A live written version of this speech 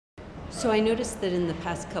So I noticed that in the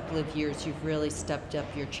past couple of years, you've really stepped up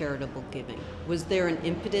your charitable giving. Was there an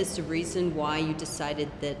impetus, a reason why you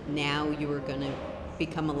decided that now you were going to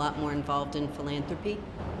become a lot more involved in philanthropy?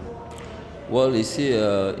 Well, you see,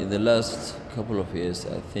 in the last couple of years,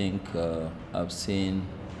 I think I've seen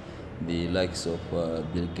the likes of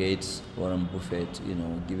Bill Gates, Warren Buffett,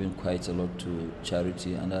 giving quite a lot to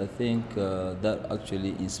charity, and I think that actually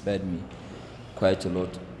inspired me quite a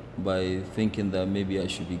lot by thinking that maybe I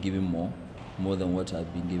should be giving more than what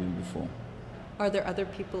I've been giving before. Are there other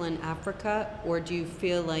people in Africa, or do you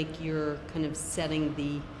feel like you're kind of setting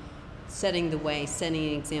the way, setting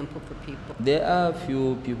an example for people? There are a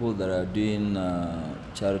few people that are doing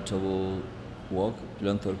charitable work,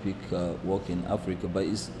 philanthropic work in Africa, but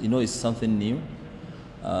it's something new.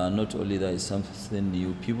 Not only that, it's something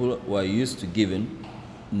new. People who are used to giving,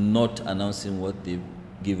 not announcing what they've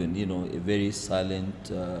given, a very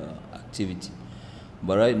silent activity.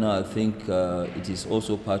 But right now, I think it is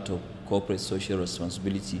also part of corporate social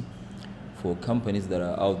responsibility for companies that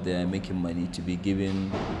are out there making money to be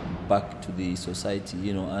giving back to the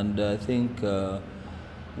society, and I think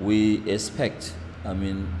we expect,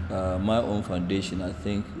 my own foundation, I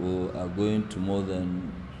think we are going to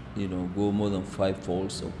go more than 5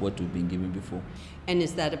 folds of what we've been giving before. And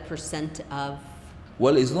is that a percent of?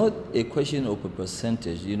 Well, it's not a question of a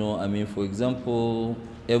percentage, for example,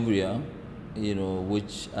 every year,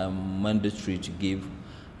 which I'm mandatory to give,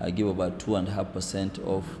 I give about 2.5%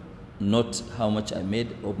 of not how much I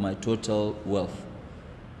made of my total wealth.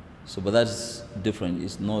 So, but that's different.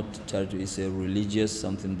 It's not charity, it's a religious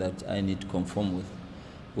something that I need to conform with,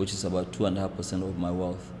 which is about 2.5% of my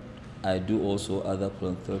wealth. I do also other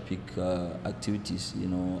philanthropic activities,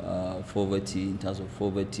 poverty, in terms of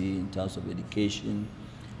poverty, in terms of education,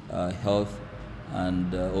 health,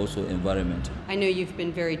 and also environment. I know you've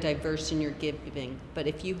been very diverse in your giving, but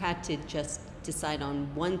if you had to just decide on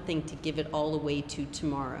one thing to give it all away to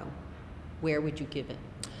tomorrow, where would you give it?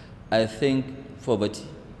 I think poverty.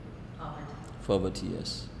 Poverty,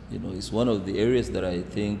 yes. It's one of the areas that I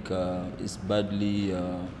think is badly,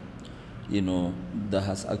 that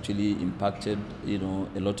has actually impacted,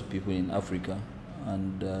 a lot of people in Africa.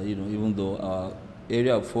 And, even though our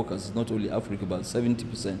area of focus is not only Africa, but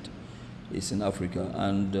 70% is in Africa.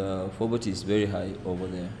 And poverty is very high over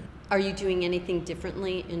there. Are you doing anything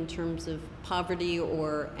differently in terms of poverty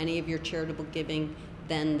or any of your charitable giving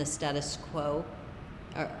than the status quo?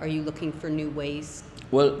 Are you looking for new ways?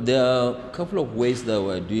 Well, there are a couple of ways that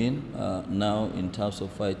we're doing now in terms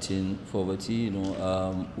of fighting poverty.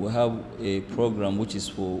 We have a program which is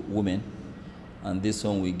for women, and this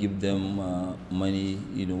one we give them money,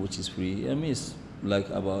 which is free. It's like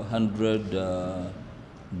about $100,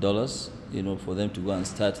 for them to go and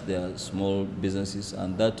start their small businesses,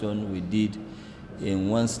 and that one we did in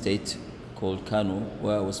one state called Kano,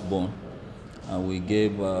 where I was born. We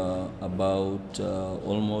gave about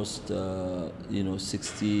almost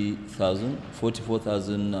 60,000,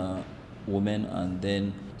 44,000 women, and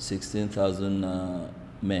then 16,000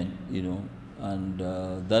 men, and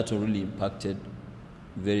that really impacted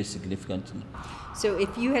very significantly. So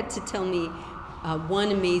if you had to tell me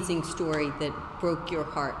one amazing story that broke your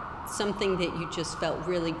heart, something that you just felt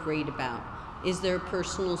really great about, is there a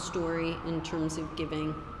personal story in terms of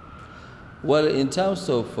giving? Well, in terms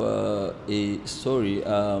of a story,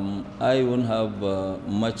 I won't have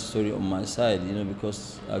much story on my side,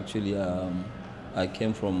 because actually I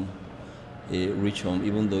came from a rich home,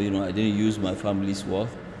 even though, I didn't use my family's wealth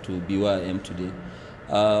to be where I am today.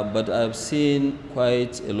 But I've seen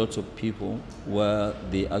quite a lot of people where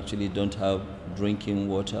they actually don't have drinking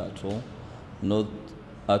water at all, not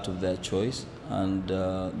out of their choice, and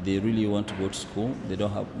they really want to go to school. They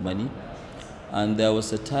don't have money. And there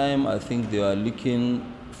was a time, I think they were looking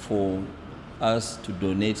for us to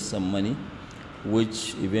donate some money,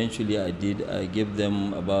 which eventually I did. I gave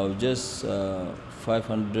them about just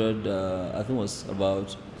 500, I think it was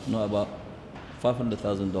about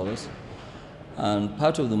 $500,000. And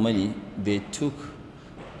part of the money, they took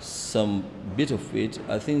some bit of it.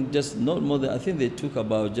 I think just not more than, I think they took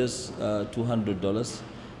about just $200,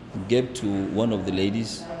 gave to one of the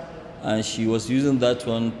ladies, and she was using that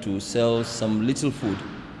one to sell some little food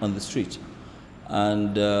on the street.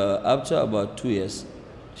 And after about 2 years,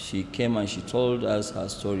 she came and she told us her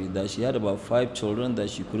story, that she had about 5 children that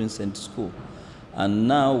she couldn't send to school. And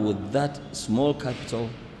now with that small capital,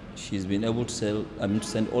 she's been able to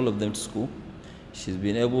send all of them to school. She's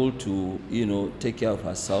been able to, take care of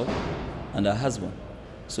herself and her husband.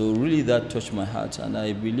 So really that touched my heart, and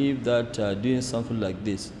I believe that doing something like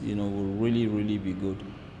this, will really, really be good.